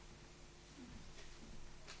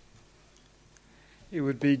It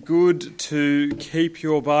would be good to keep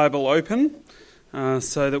your Bible open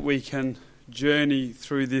so that we can journey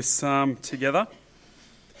through this psalm together.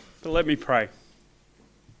 But let me pray.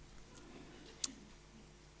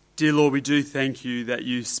 Dear Lord, we do thank you that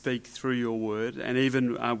you speak through your word, and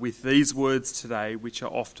even with these words today, which are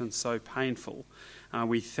often so painful,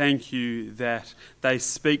 we thank you that they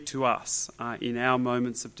speak to us in our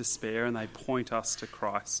moments of despair and they point us to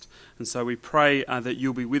Christ. And so we pray that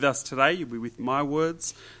you'll be with us today, you'll be with my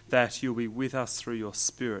words, that you'll be with us through your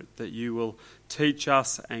Spirit, that you will teach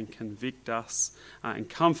us and convict us and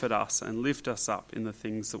comfort us and lift us up in the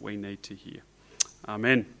things that we need to hear.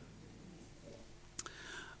 Amen.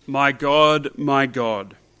 My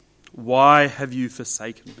God, why have you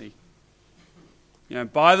forsaken me? You know,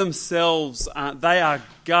 by themselves, they are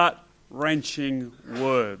gut-wrenching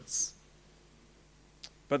words.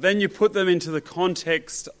 But then you put them into the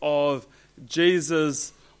context of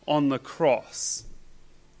Jesus on the cross.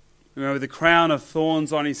 You know, with the crown of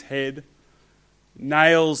thorns on his head,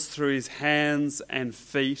 nails through his hands and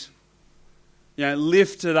feet, you know,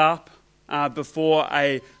 lifted up before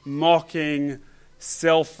a mocking,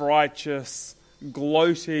 self-righteous,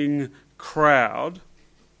 gloating crowd,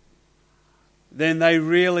 then they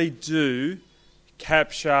really do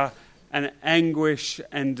capture an anguish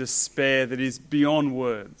and despair that is beyond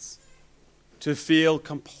words. To feel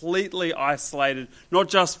completely isolated, not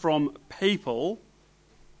just from people,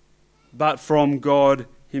 but from God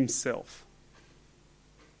himself.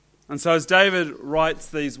 And so as David writes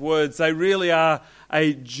these words, they really are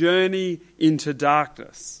a journey into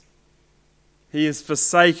darkness. He is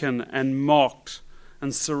forsaken and mocked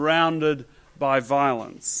and surrounded by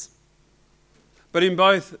violence. But in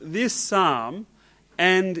both this psalm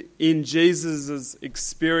and in Jesus'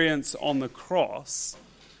 experience on the cross,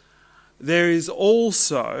 there is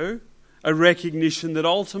also a recognition that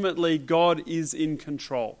ultimately God is in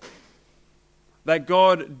control. That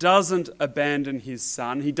God doesn't abandon his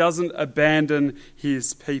Son. He doesn't abandon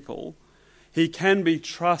his people. He can be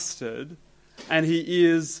trusted and he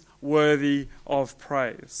is worthy of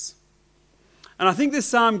praise. And I think this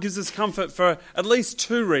psalm gives us comfort for at least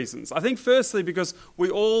two reasons. I think firstly because we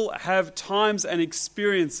all have times and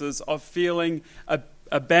experiences of feeling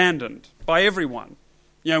abandoned by everyone.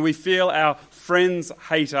 You know, we feel our friends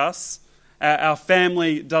hate us, our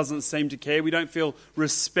family doesn't seem to care, we don't feel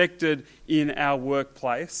respected in our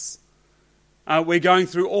workplace. We're going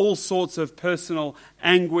through all sorts of personal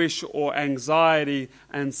anguish or anxiety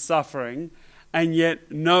and suffering, and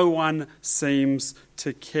yet no one seems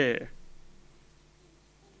to care.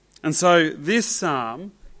 And so this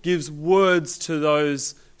psalm gives words to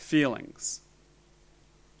those feelings.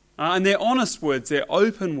 And they're honest words, they're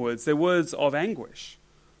open words, they're words of anguish.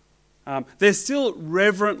 They're still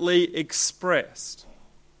reverently expressed.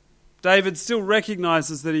 David still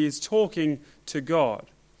recognizes that he is talking to God.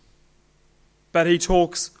 But he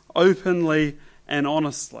talks openly and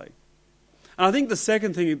honestly. And I think the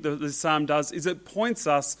second thing that this psalm does is it points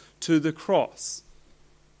us to the cross.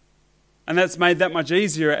 And that's made that much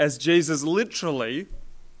easier as Jesus literally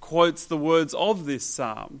quotes the words of this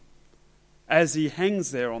psalm as he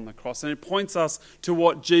hangs there on the cross. And it points us to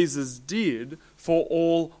what Jesus did for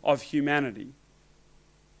all of humanity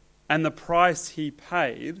and the price he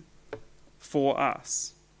paid for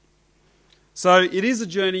us. So it is a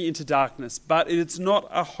journey into darkness, but it's not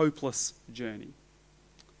a hopeless journey.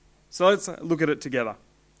 So let's look at it together.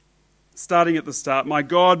 Starting at the start, my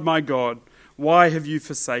God, why have you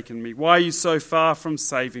forsaken me? Why are you so far from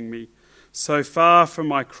saving me, so far from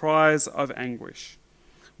my cries of anguish?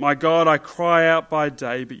 My God, I cry out by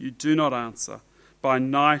day, but you do not answer. By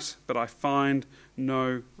night, but I find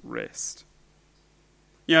no rest.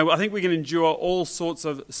 You know, I think we can endure all sorts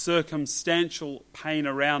of circumstantial pain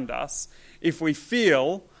around us if we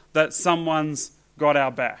feel that someone's got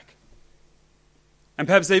our back. And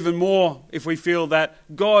perhaps even more if we feel that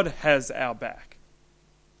God has our back.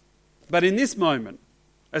 But in this moment,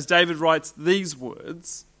 as David writes these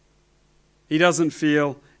words, he doesn't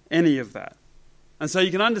feel any of that. And so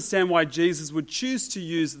you can understand why Jesus would choose to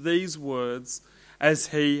use these words as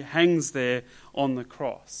he hangs there on the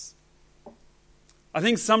cross. I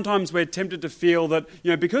think sometimes we're tempted to feel that,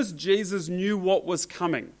 you know, because Jesus knew what was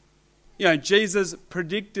coming, you know, Jesus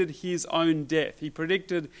predicted his own death, he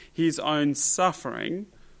predicted his own suffering.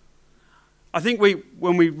 I think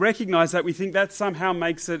when we recognise that, we think that somehow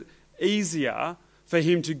makes it easier for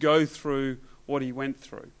him to go through what he went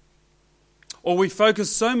through. Or we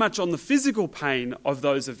focus so much on the physical pain of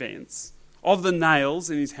those events, of the nails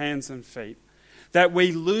in his hands and feet, that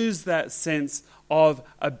we lose that sense of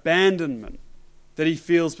abandonment that he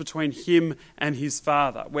feels between him and his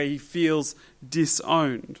Father, where he feels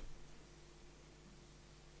disowned.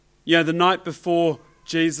 You know, the night before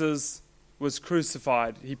Jesus was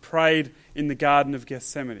crucified, he prayed in the Garden of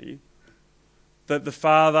Gethsemane that the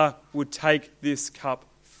Father would take this cup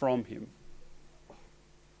from him.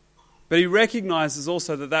 But he recognizes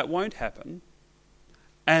also that that won't happen,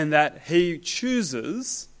 and that he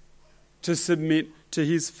chooses to submit to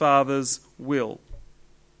his Father's will.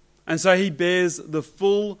 And so he bears the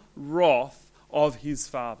full wrath of his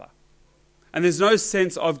Father. And there's no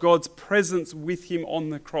sense of God's presence with him on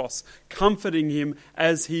the cross, comforting him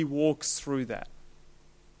as he walks through that.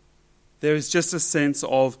 There is just a sense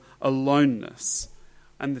of aloneness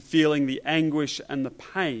and the feeling the anguish and the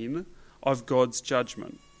pain of God's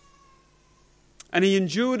judgment. And he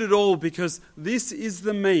endured it all because this is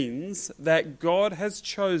the means that God has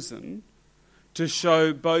chosen to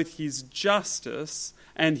show both his justice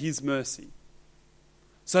and his mercy.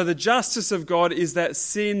 So the justice of God is that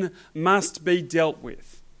sin must be dealt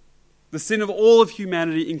with. The sin of all of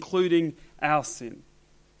humanity, including our sin.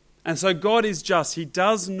 And so God is just. He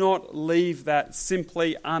does not leave that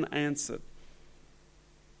simply unanswered.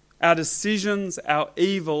 Our decisions, our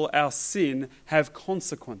evil, our sin have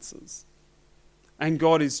consequences. And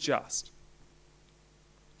God is just.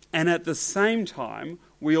 And at the same time,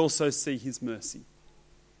 we also see his mercy.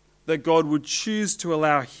 That God would choose to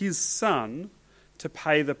allow his Son to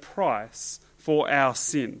pay the price for our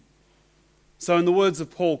sin. So in the words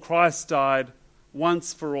of Paul, Christ died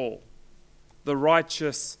once for all, the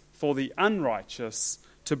righteous for the unrighteous,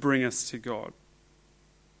 to bring us to God.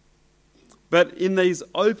 But in these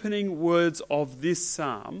opening words of this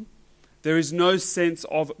psalm, there is no sense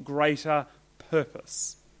of greater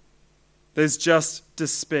purpose. There's just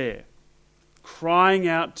despair, crying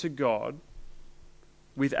out to God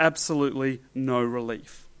with absolutely no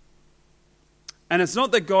relief. And it's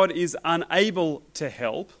not that God is unable to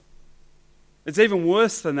help. It's even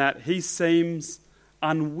worse than that. He seems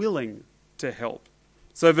unwilling to help.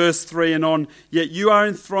 So verse 3 and on, yet you are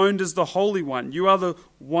enthroned as the Holy One. You are the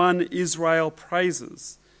one Israel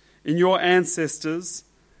praises. In you, our ancestors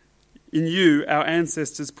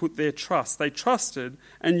put their trust. They trusted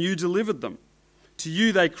and you delivered them. To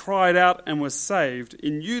you they cried out and were saved.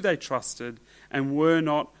 In you they trusted and were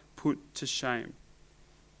not put to shame.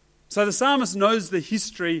 So the psalmist knows the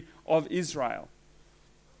history of Israel.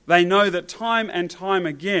 They know that time and time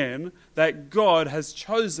again that God has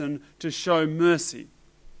chosen to show mercy.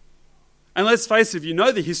 And let's face it, if you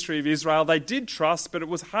know the history of Israel, they did trust, but it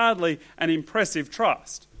was hardly an impressive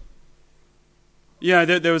trust. You know,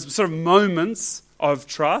 there was sort of moments of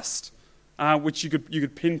trust, which you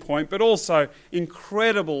could pinpoint, but also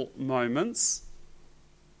incredible moments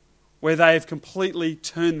where they have completely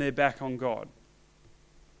turned their back on God.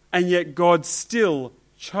 And yet God still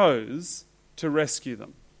chose to rescue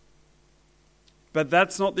them. But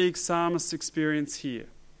that's not the psalmist's experience here.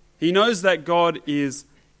 He knows that God is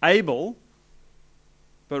able,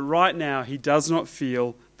 but right now he does not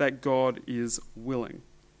feel that God is willing.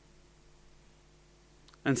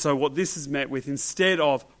 And so what this is met with, instead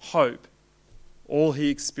of hope, all he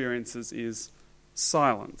experiences is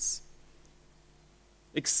silence.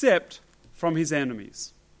 Except from his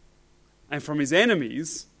enemies. And from his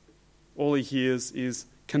enemies, all he hears is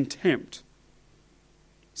contempt.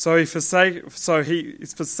 So he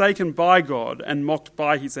is forsaken by God and mocked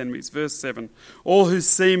by his enemies. Verse 7, all who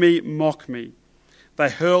see me mock me. They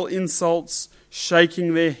hurl insults,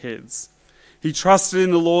 shaking their heads. He trusted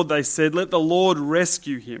in the Lord, they said, let the Lord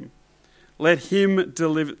rescue him. Let him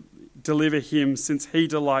deliver him, since he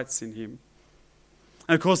delights in him.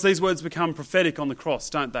 And of course, these words become prophetic on the cross,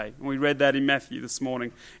 don't they? And we read that in Matthew this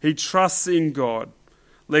morning. He trusts in God.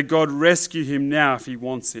 Let God rescue him now if he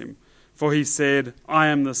wants him. For he said, I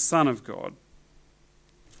am the Son of God.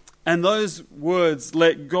 And those words,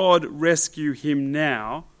 let God rescue him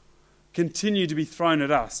now, continue to be thrown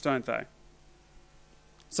at us, don't they?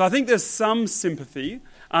 So I think there's some sympathy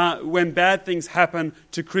when bad things happen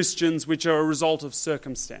to Christians which are a result of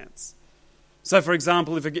circumstance. So for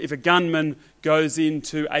example, if a gunman goes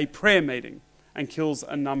into a prayer meeting and kills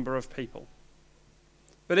a number of people.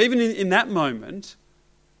 But even in that moment,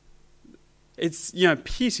 it's,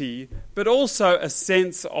 pity, but also a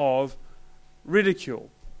sense of ridicule.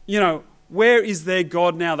 Where is their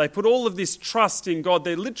God now? They put all of this trust in God.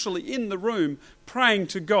 They're literally in the room praying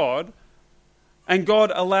to God, and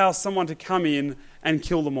God allows someone to come in and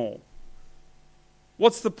kill them all.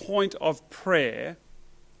 What's the point of prayer?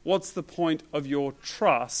 What's the point of your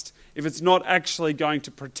trust if it's not actually going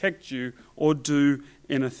to protect you or do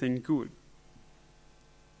anything good?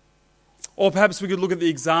 Or perhaps we could look at the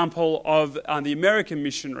example of the American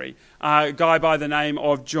missionary, a guy by the name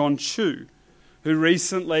of John Chu, who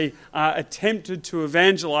recently attempted to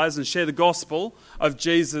evangelize and share the gospel of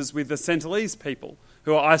Jesus with the Sentinelese people,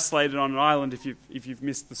 who are isolated on an island, if you've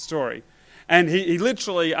missed the story. And he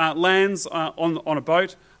literally lands on a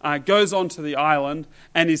boat, goes onto the island,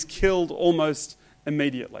 and is killed almost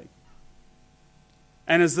immediately.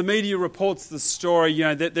 And as the media reports the story,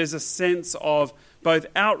 there's a sense of both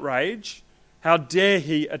outrage, how dare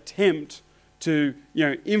he attempt to,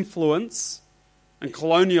 influence and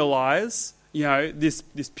colonialize,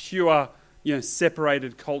 this pure,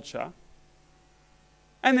 separated culture.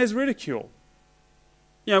 And there's ridicule.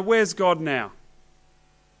 Where's God now?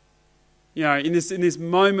 In this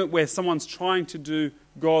moment where someone's trying to do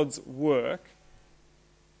God's work,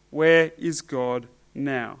 where is God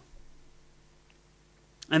now?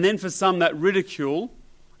 And then for some, that ridicule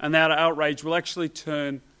and that outrage will actually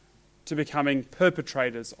turn to becoming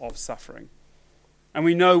perpetrators of suffering. And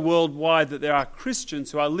we know worldwide that there are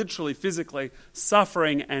Christians who are literally physically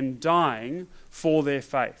suffering and dying for their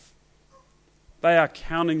faith. They are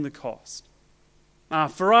counting the cost.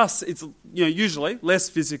 For us, it's usually less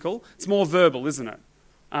physical. It's more verbal, isn't it?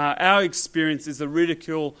 Our experience is the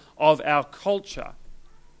ridicule of our culture.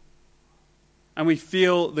 And we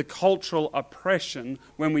feel the cultural oppression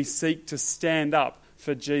when we seek to stand up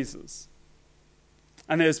for Jesus.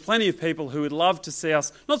 And there's plenty of people who would love to see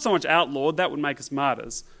us, not so much outlawed, that would make us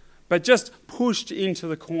martyrs, but just pushed into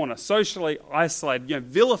the corner, socially isolated,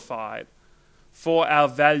 vilified for our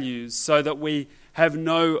values so that we have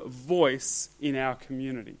no voice in our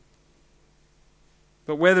community.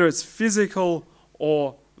 But whether it's physical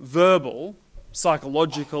or verbal,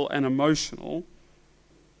 psychological and emotional,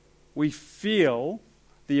 we feel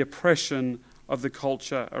the oppression of the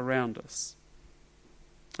culture around us.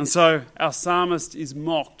 And so our psalmist is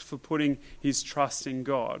mocked for putting his trust in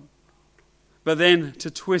God. But then to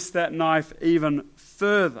twist that knife even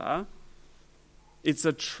further, it's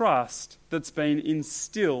a trust that's been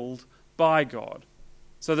instilled by God.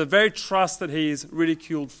 So the very trust that he is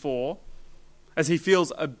ridiculed for, as he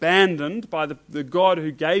feels abandoned by the God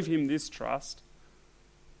who gave him this trust,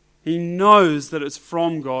 he knows that it's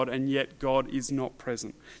from God, and yet God is not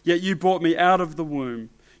present. Yet you brought me out of the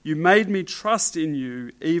womb. You made me trust in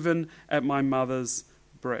you even at my mother's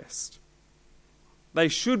breast. They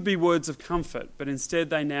should be words of comfort, but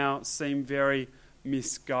instead they now seem very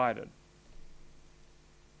misguided.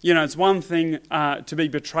 It's one thing to be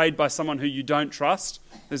betrayed by someone who you don't trust.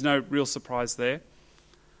 There's no real surprise there.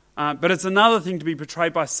 But it's another thing to be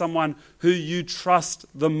betrayed by someone who you trust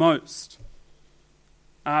the most,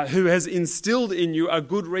 who has instilled in you a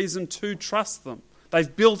good reason to trust them.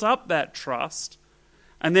 They've built up that trust,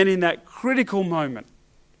 and then in that critical moment,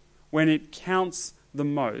 when it counts the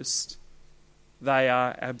most, they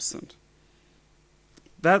are absent.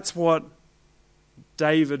 That's what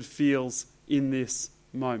David feels in this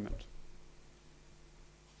moment.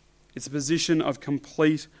 It's a position of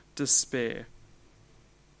complete despair.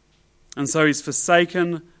 And so he's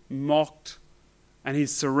forsaken, mocked, and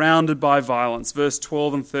he's surrounded by violence. Verse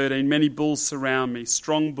 12 and 13, many bulls surround me,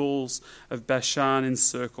 strong bulls of Bashan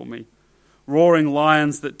encircle me. Roaring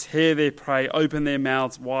lions that tear their prey open their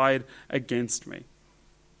mouths wide against me.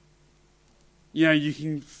 You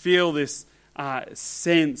can feel this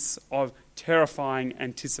sense of terrifying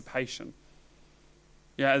anticipation.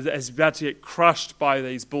 As he's about to get crushed by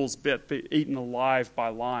these bulls, be eaten alive by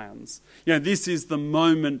lions. This is the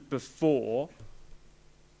moment before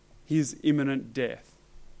his imminent death.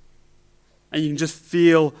 And you can just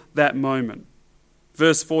feel that moment.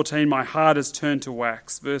 Verse 14, my heart is turned to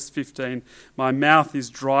wax. Verse 15, my mouth is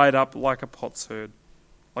dried up like a potsherd,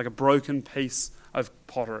 like a broken piece of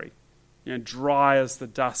pottery, dry as the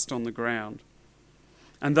dust on the ground.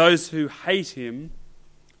 And those who hate him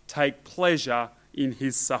take pleasure in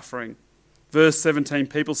his suffering. Verse 17,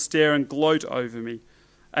 people stare and gloat over me.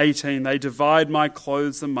 18, they divide my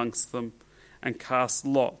clothes amongst them and cast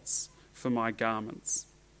lots for my garments.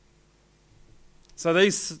 So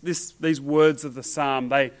these words of the psalm,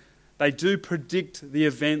 they do predict the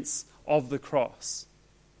events of the cross,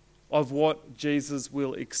 of what Jesus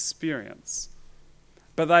will experience.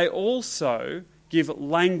 But they also give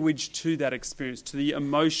language to that experience, to the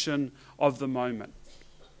emotion of the moment,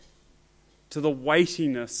 to the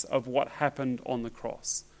weightiness of what happened on the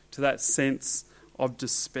cross, to that sense of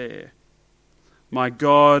despair. My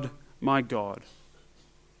God,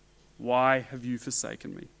 why have you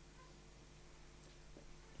forsaken me?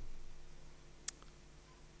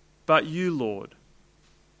 But you, Lord,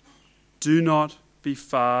 do not be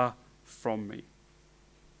far from me.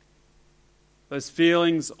 those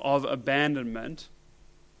feelings of abandonment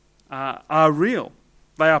are real.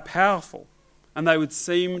 They are powerful. And they would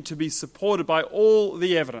seem to be supported by all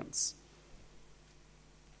the evidence.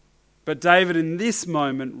 But David in this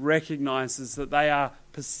moment recognizes that they are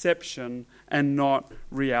perception and not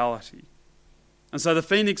reality. And so the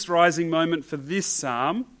phoenix rising moment for this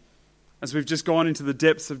psalm, as we've just gone into the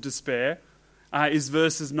depths of despair, is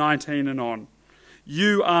verses 19 and on.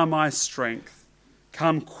 You are my strength.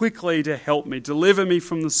 Come quickly to help me. Deliver me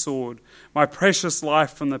from the sword, my precious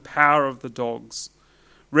life from the power of the dogs.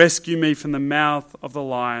 Rescue me from the mouth of the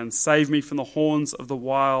lion. Save me from the horns of the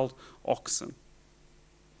wild oxen.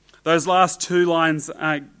 Those last two lines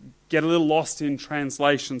get a little lost in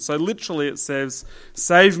translation. So literally it says,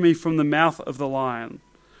 save me from the mouth of the lion,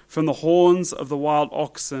 from the horns of the wild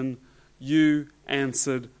oxen, you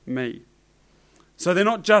answered me. So they're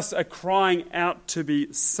not just a crying out to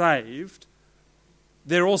be saved,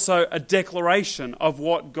 they're also a declaration of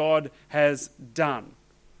what God has done.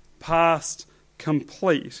 Past,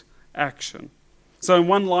 complete action. So in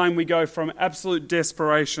one line we go from absolute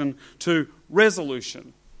desperation to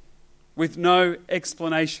resolution, with no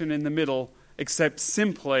explanation in the middle except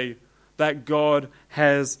simply that God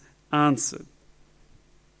has answered.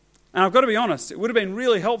 And I've got to be honest, it would have been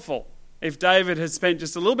really helpful if David had spent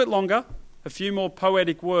just a little bit longer, a few more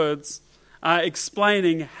poetic words,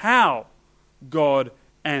 explaining how God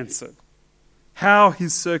answered, how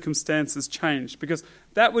his circumstances changed, because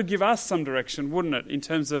that would give us some direction, wouldn't it, in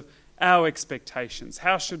terms of our expectations.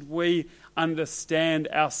 How should we understand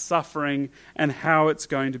our suffering and how it's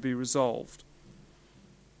going to be resolved?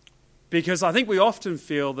 Because I think we often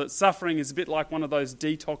feel that suffering is a bit like one of those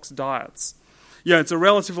detox diets. It's a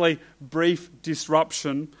relatively brief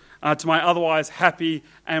disruption to my otherwise happy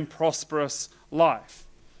and prosperous life.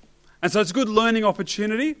 And so it's a good learning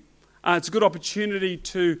opportunity. It's a good opportunity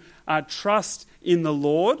to trust in the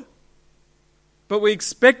Lord. But we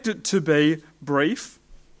expect it to be brief.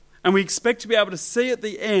 And we expect to be able to see at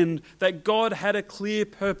the end that God had a clear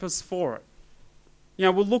purpose for it.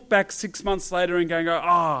 We'll look back 6 months later and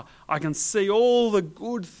go, I can see all the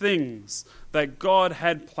good things that God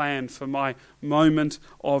had planned for my moment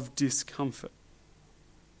of discomfort.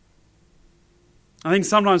 I think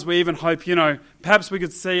sometimes we even hope, perhaps we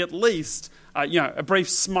could see at least, a brief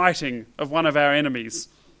smiting of one of our enemies.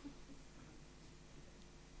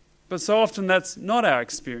 But so often that's not our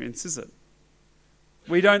experience, is it?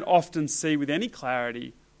 We don't often see with any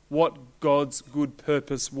clarity what God's good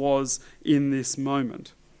purpose was in this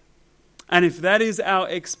moment. And if that is our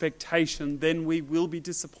expectation, then we will be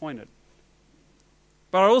disappointed.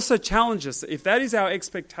 But I also challenge us, if that is our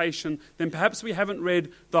expectation, then perhaps we haven't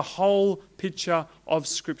read the whole picture of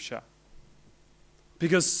Scripture.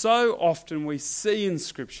 Because so often we see in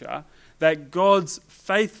Scripture that God's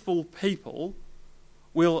faithful people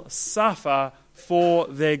will suffer for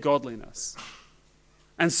their godliness.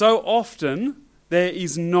 And so often there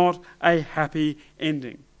is not a happy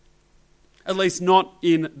ending. At least not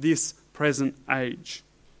in this present age.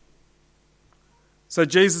 So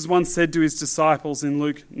Jesus once said to his disciples in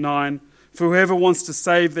Luke 9, "For whoever wants to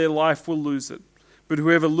save their life will lose it, but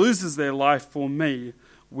whoever loses their life for me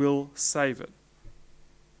will save it."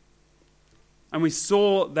 And we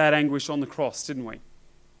saw that anguish on the cross, didn't we?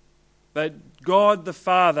 That God the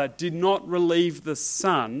Father did not relieve the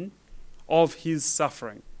Son of his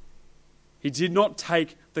suffering. He did not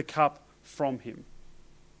take the cup from him.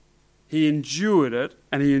 He endured it,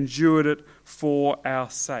 and he endured it for our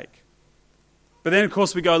sake. But then, of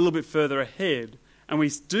course, we go a little bit further ahead, and we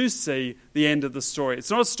do see the end of the story. It's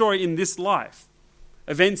not a story in this life.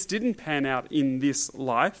 Events didn't pan out in this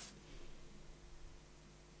life.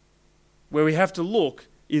 Where we have to look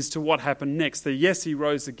is to what happened next. That yes, he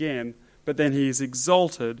rose again, but then he is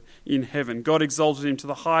exalted in heaven. God exalted him to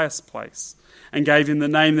the highest place and gave him the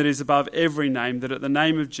name that is above every name, that at the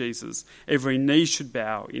name of Jesus every knee should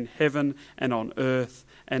bow in heaven and on earth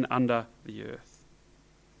and under the earth.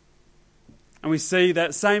 And we see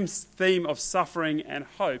that same theme of suffering and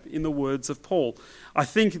hope in the words of Paul. I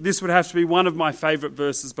think this would have to be one of my favourite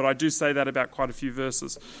verses, but I do say that about quite a few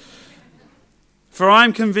verses. "For I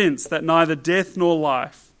am convinced that neither death nor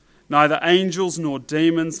life, neither angels nor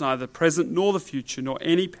demons, neither the present nor the future, nor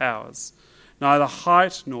any powers, neither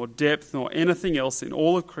height nor depth nor anything else in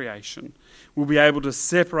all of creation will be able to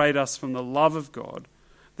separate us from the love of God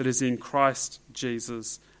that is in Christ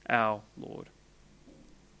Jesus our Lord."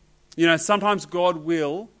 Sometimes God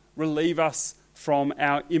will relieve us from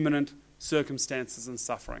our imminent circumstances and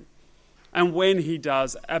suffering. And when he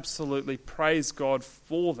does, absolutely praise God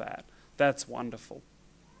for that. That's wonderful.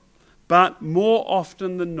 But more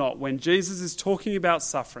often than not, when Jesus is talking about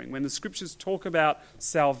suffering, when the scriptures talk about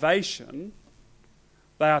salvation,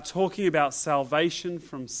 they are talking about salvation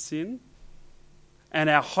from sin. And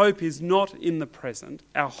our hope is not in the present,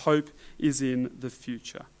 our hope is in the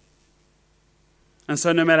future. And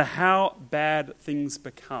so no matter how bad things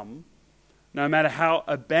become, no matter how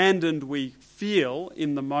abandoned we feel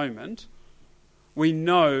in the moment, we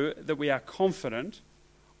know that we are confident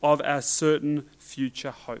of our certain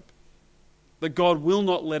future hope. That God will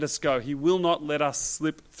not let us go. He will not let us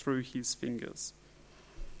slip through his fingers.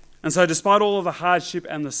 And so despite all of the hardship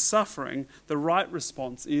and the suffering, the right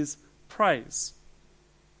response is praise.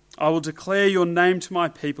 I will declare your name to my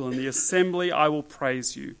people. In the assembly I will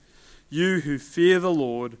praise you. You who fear the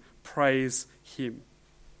Lord, praise him.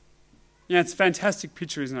 Yeah, it's a fantastic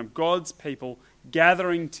picture, isn't it? God's people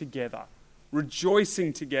gathering together,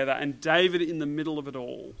 rejoicing together, and David in the middle of it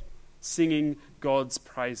all, singing God's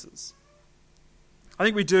praises. I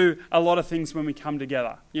think we do a lot of things when we come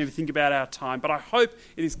together. You know, we think about our time, but I hope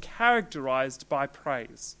it is characterized by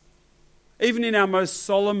praise. Even in our most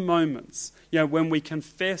solemn moments, you know, when we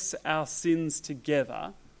confess our sins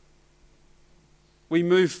together, we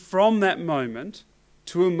move from that moment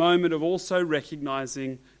to a moment of also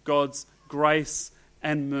recognizing God's grace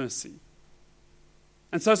and mercy.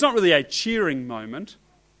 And so it's not really a cheering moment,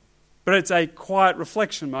 but it's a quiet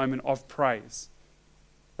reflection moment of praise.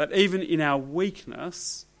 That even in our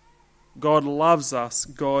weakness, God loves us,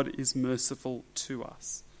 God is merciful to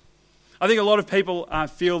us. I think a lot of people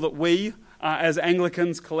feel that we, as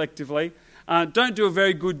Anglicans collectively, don't do a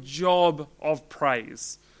very good job of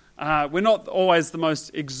praise. We're not always the most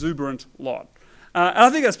exuberant lot. And I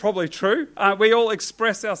think that's probably true. We all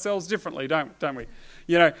express ourselves differently, don't we?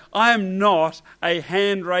 You know, I am not a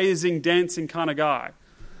hand-raising, dancing kind of guy.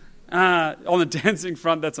 On the dancing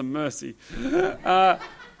front, that's a mercy.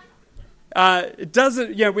 It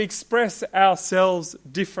doesn't, you know, we express ourselves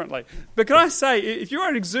differently. But can I say, if you're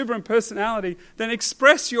an exuberant personality, then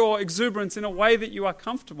express your exuberance in a way that you are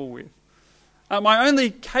comfortable with. My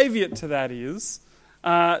only caveat to that is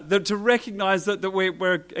that to recognise that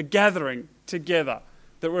we're a gathering together,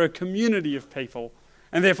 that we're a community of people,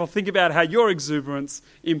 and therefore think about how your exuberance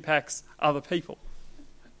impacts other people.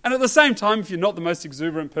 And at the same time, if you're not the most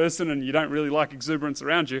exuberant person and you don't really like exuberance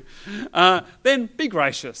around you, then be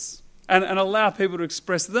gracious and allow people to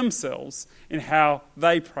express themselves in how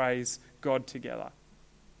they praise God together.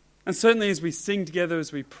 And certainly as we sing together,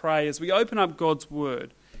 as we pray, as we open up God's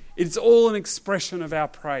word, it's all an expression of our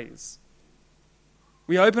praise.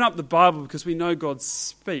 We open up the Bible because we know God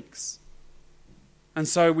speaks. And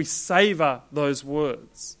so we savour those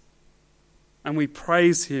words and we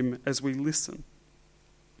praise him as we listen.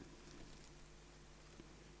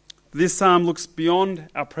 This psalm looks beyond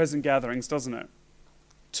our present gatherings, doesn't it?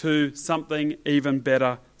 To something even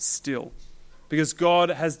better still. Because God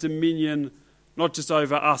has dominion not just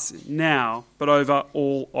over us now, but over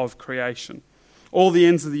all of creation. All the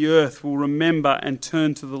ends of the earth will remember and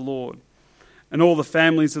turn to the Lord, and all the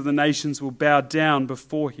families of the nations will bow down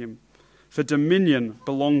before him. For dominion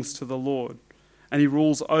belongs to the Lord, and he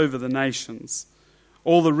rules over the nations.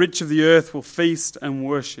 All the rich of the earth will feast and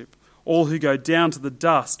worship. All who go down to the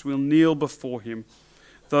dust will kneel before him,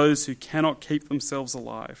 those who cannot keep themselves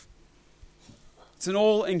alive. It's an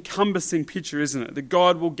all-encompassing picture, isn't it? That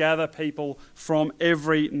God will gather people from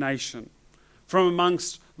every nation, from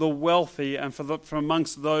amongst the wealthy and from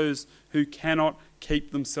amongst those who cannot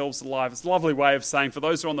keep themselves alive. It's a lovely way of saying for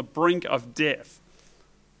those who are on the brink of death,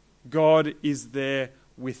 God is there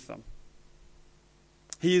with them.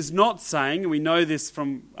 He is not saying, and we know this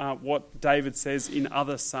from what David says in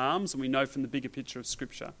other Psalms, and we know from the bigger picture of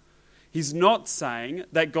Scripture, he's not saying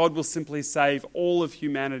that God will simply save all of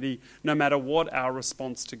humanity no matter what our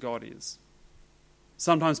response to God is.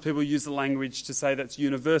 Sometimes people use the language to say that's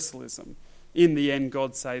universalism. In the end,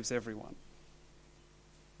 God saves everyone.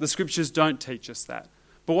 The Scriptures don't teach us that.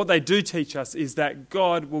 But what they do teach us is that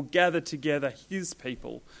God will gather together his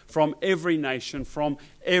people from every nation, from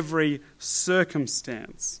every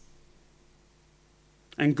circumstance.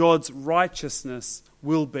 And God's righteousness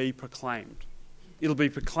will be proclaimed. It'll be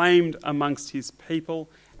proclaimed amongst his people,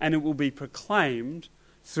 and it will be proclaimed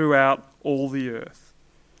throughout all the earth.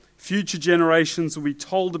 Future generations will be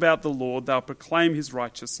told about the Lord. They'll proclaim his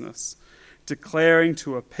righteousness, declaring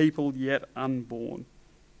to a people yet unborn.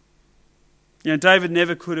 You know, David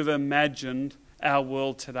never could have imagined our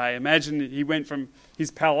world today. Imagine he went from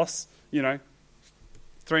his palace,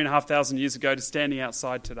 3,500 years ago to standing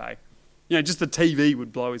outside today. Just the TV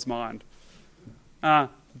would blow his mind.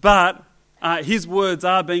 But his words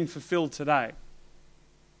are being fulfilled today.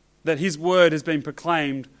 That his word has been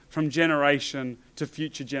proclaimed from generation to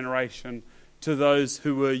future generation to those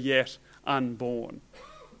who were yet unborn.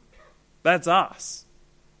 That's us.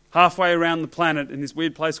 Halfway around the planet in this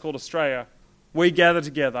weird place called Australia, we gather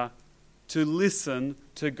together to listen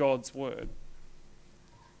to God's word.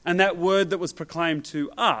 And that word that was proclaimed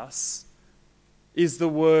to us is the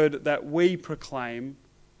word that we proclaim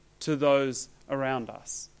to those around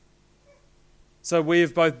us. So we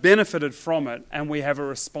have both benefited from it and we have a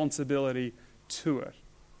responsibility to it.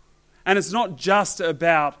 And it's not just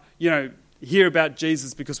about, hear about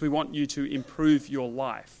Jesus because we want you to improve your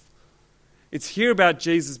life. It's hear about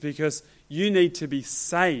Jesus because you need to be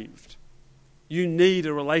saved. You need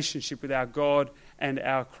a relationship with our God and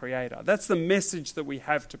our Creator. That's the message that we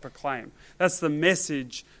have to proclaim. That's the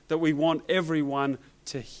message that we want everyone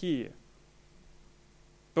to hear.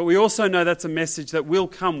 But we also know that's a message that will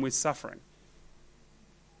come with suffering.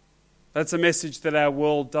 That's a message that our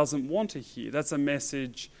world doesn't want to hear. That's a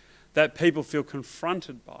message that people feel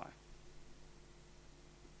confronted by.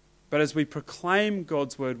 But as we proclaim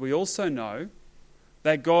God's word, we also know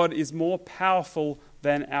that God is more powerful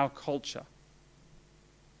than our culture.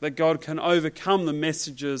 That God can overcome the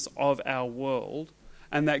messages of our world,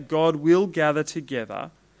 and that God will gather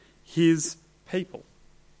together his people.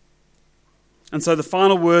 And so the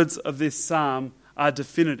final words of this psalm are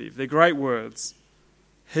definitive. They're great words.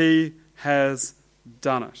 He has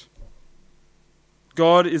done it.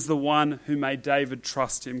 God is the one who made David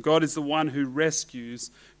trust him. God is the one who rescues.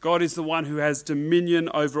 God is the one who has dominion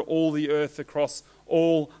over all the earth across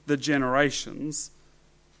all the generations.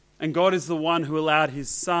 And God is the one who allowed his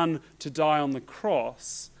Son to die on the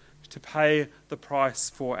cross to pay the price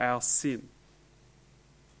for our sin.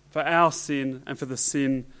 For our sin and for the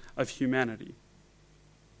sin of humanity.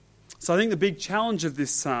 So I think the big challenge of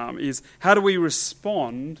this psalm is, how do we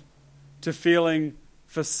respond to feeling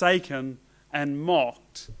forsaken and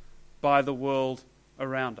mocked by the world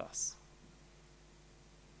around us?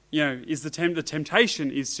 Is the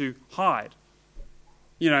temptation is to hide,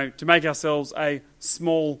 to make ourselves a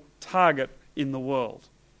small target in the world.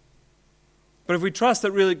 But if we trust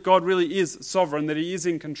that really God really is sovereign, that he is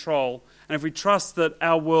in control, and if we trust that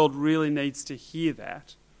our world really needs to hear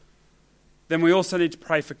that, then we also need to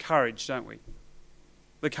pray for courage, don't we?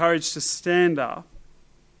 The courage to stand up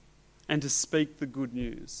and to speak the good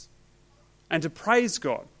news. And to praise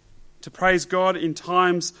God. To praise God in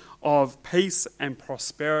times of peace and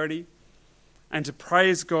prosperity. And to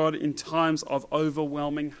praise God in times of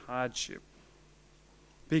overwhelming hardship.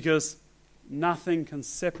 Because nothing can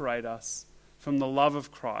separate us from the love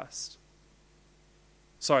of Christ.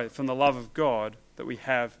 From the love of God that we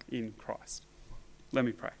have in Christ. Let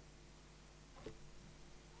me pray.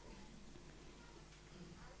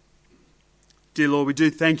 Dear Lord, we do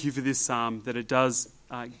thank you for this psalm, that it does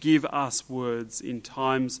give us words in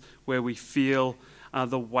times where we feel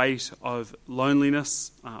the weight of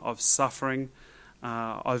loneliness, of suffering,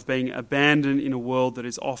 of being abandoned in a world that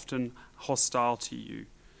is often hostile to you.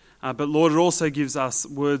 But Lord, it also gives us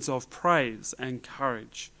words of praise and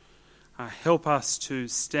courage. Help us to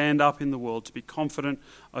stand up in the world, to be confident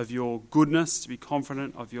of your goodness, to be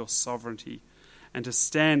confident of your sovereignty, and to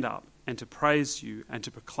stand up and to praise you and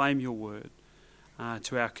to proclaim your word.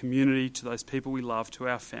 To our community, to those people we love, to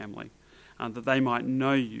our family, that they might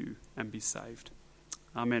know you and be saved.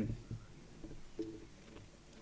 Amen.